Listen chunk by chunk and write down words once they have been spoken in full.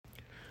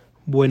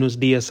Buenos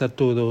días a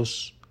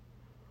todos.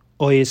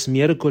 Hoy es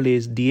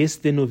miércoles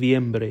 10 de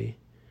noviembre.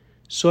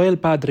 Soy el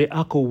Padre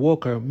Ako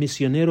Walker,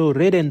 misionero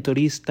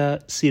redentorista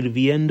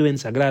sirviendo en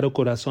Sagrado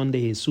Corazón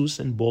de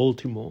Jesús en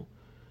Baltimore.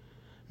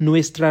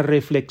 Nuestra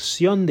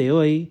reflexión de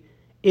hoy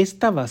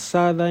está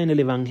basada en el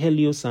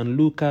Evangelio San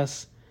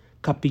Lucas,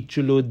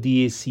 capítulo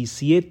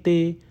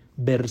 17,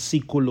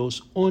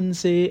 versículos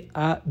 11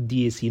 a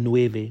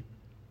 19.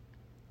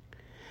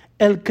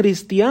 El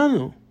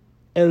cristiano,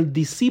 el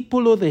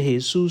discípulo de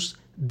Jesús,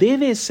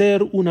 debe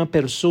ser una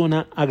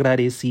persona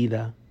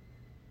agradecida.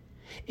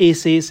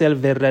 Ese es el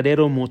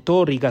verdadero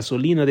motor y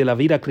gasolina de la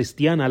vida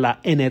cristiana,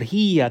 la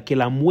energía que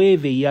la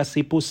mueve y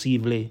hace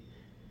posible.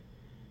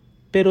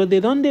 Pero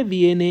 ¿de dónde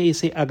viene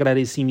ese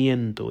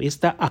agradecimiento,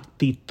 esta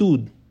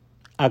actitud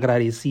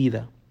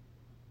agradecida?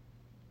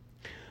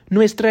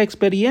 Nuestra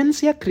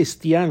experiencia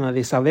cristiana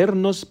de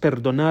sabernos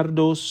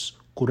perdonados,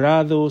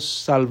 curados,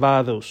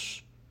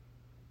 salvados,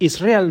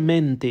 es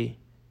realmente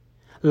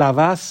la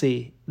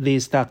base de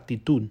esta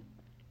actitud.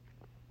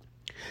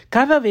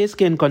 Cada vez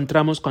que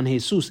encontramos con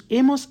Jesús,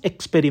 hemos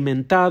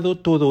experimentado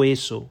todo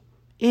eso,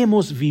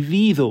 hemos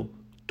vivido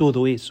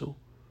todo eso.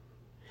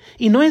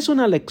 Y no es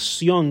una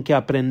lección que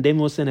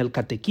aprendemos en el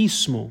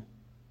catequismo,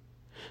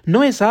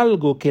 no es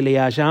algo que le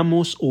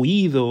hayamos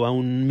oído a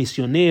un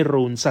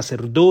misionero, un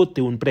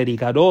sacerdote, un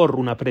predicador,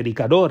 una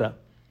predicadora.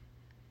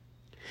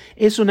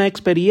 Es una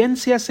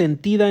experiencia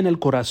sentida en el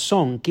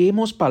corazón que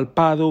hemos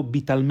palpado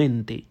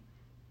vitalmente.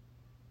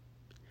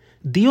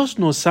 Dios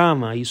nos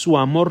ama y su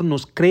amor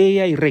nos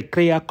crea y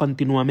recrea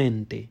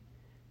continuamente.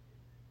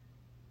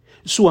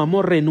 Su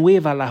amor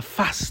renueva la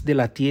faz de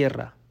la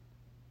tierra.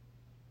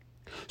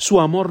 Su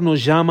amor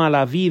nos llama a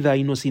la vida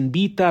y nos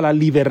invita a la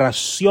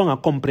liberación,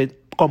 a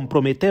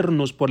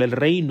comprometernos por el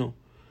reino,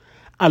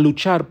 a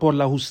luchar por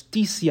la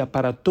justicia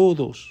para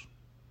todos,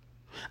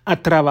 a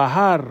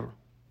trabajar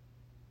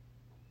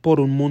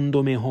por un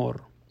mundo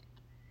mejor,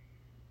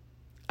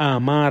 a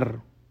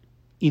amar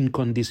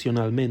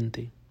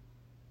incondicionalmente.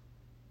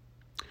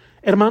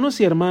 Hermanos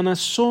y hermanas,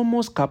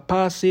 somos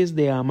capaces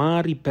de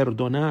amar y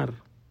perdonar,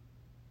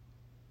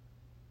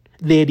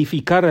 de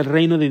edificar el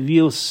reino de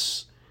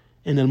Dios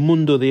en el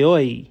mundo de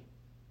hoy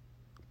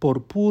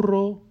por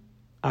puro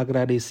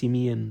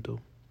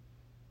agradecimiento.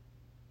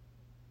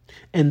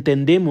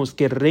 Entendemos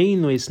que el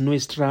reino es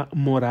nuestra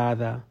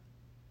morada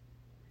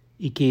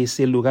y que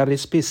ese lugar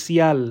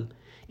especial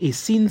es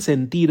sin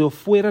sentido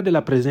fuera de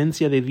la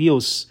presencia de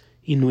Dios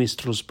y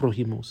nuestros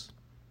prójimos.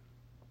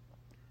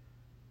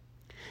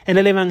 En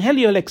el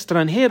Evangelio, el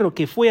extranjero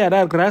que fue a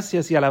dar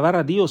gracias y alabar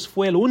a Dios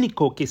fue el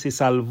único que se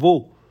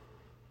salvó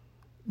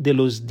de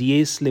los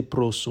 10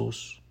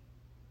 leprosos.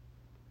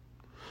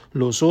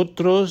 Los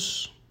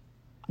otros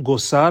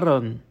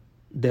gozaron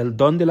del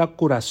don de la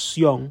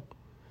curación,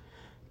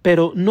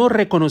 pero no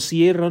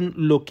reconocieron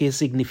lo que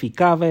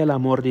significaba el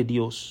amor de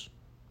Dios.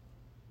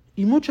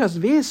 Y muchas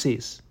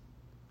veces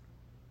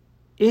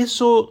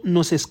eso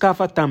nos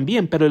escapa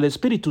también, pero el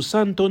Espíritu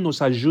Santo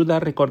nos ayuda a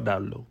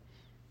recordarlo.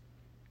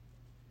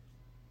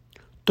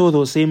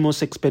 Todos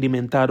hemos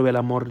experimentado el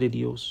amor de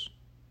Dios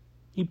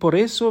y por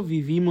eso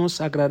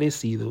vivimos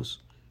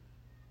agradecidos.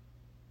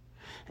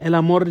 El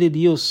amor de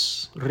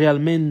Dios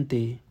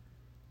realmente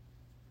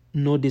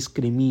no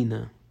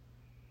discrimina.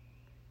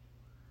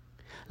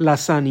 La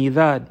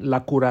sanidad,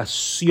 la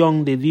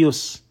curación de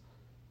Dios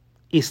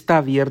está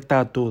abierta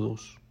a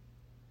todos.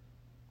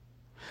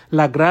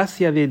 La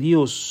gracia de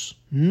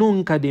Dios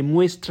nunca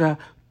demuestra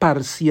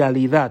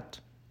parcialidad,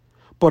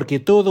 porque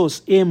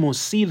todos hemos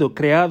sido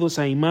creados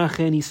a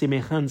imagen y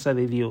semejanza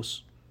de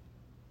Dios.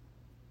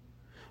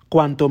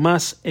 Cuanto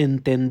más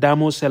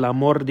entendamos el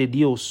amor de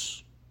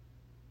Dios,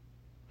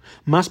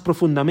 más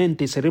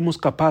profundamente seremos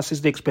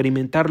capaces de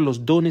experimentar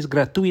los dones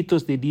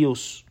gratuitos de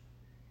Dios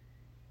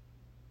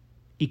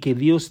y que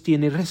Dios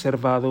tiene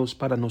reservados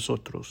para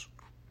nosotros.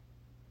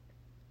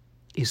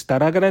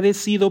 Estar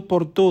agradecido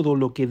por todo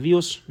lo que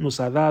Dios nos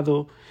ha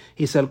dado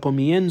es el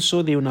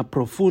comienzo de una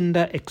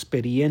profunda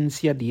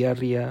experiencia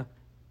diaria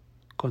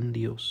con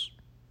Dios.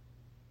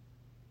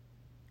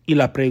 Y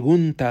la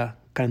pregunta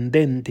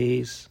candente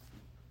es,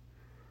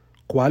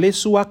 ¿cuál es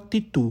su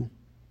actitud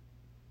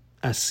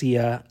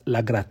hacia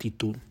la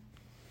gratitud?